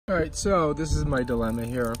All right, so this is my dilemma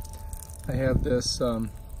here. I have this,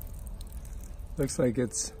 looks like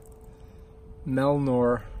it's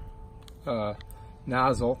Melnor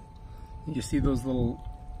nozzle. You see those little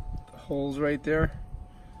holes right there?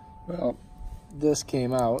 Well, this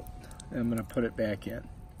came out, and I'm gonna put it back in.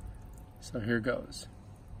 So here goes.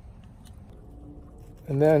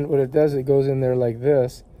 And then what it does, it goes in there like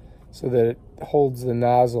this, so that it holds the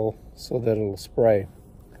nozzle so that it'll spray.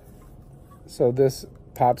 So this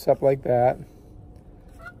pops up like that.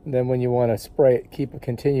 And then when you want to spray it, keep a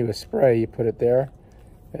continuous spray, you put it there,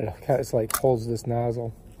 and it kind of like holds this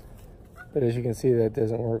nozzle. But as you can see, that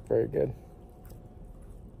doesn't work very good.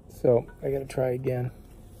 So I gotta try again.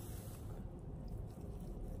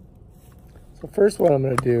 So first what I'm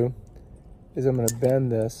gonna do is I'm gonna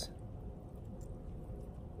bend this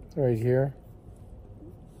right here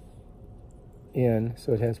in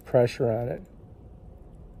so it has pressure on it.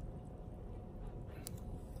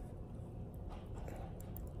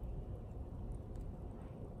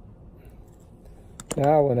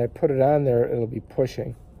 Now when I put it on there, it'll be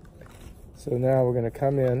pushing. So now we're going to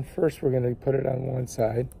come in. First we're going to put it on one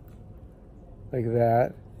side, like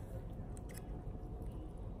that.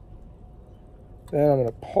 Then I'm going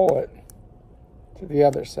to pull it to the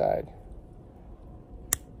other side.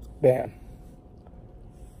 Bam.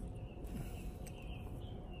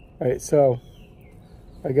 All right, so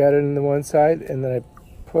I got it in the one side, and then I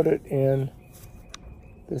put it in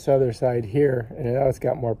this other side here, and now it's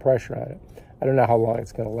got more pressure on it. I don't know how long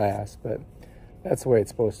it's going to last, but that's the way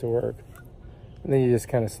it's supposed to work. And then you just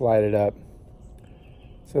kind of slide it up.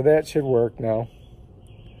 So that should work now.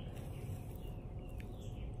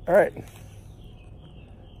 All right.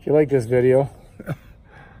 If you like this video,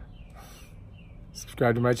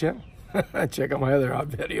 subscribe to my channel. Check out my other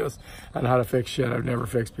videos on how to fix shit I've never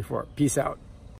fixed before. Peace out.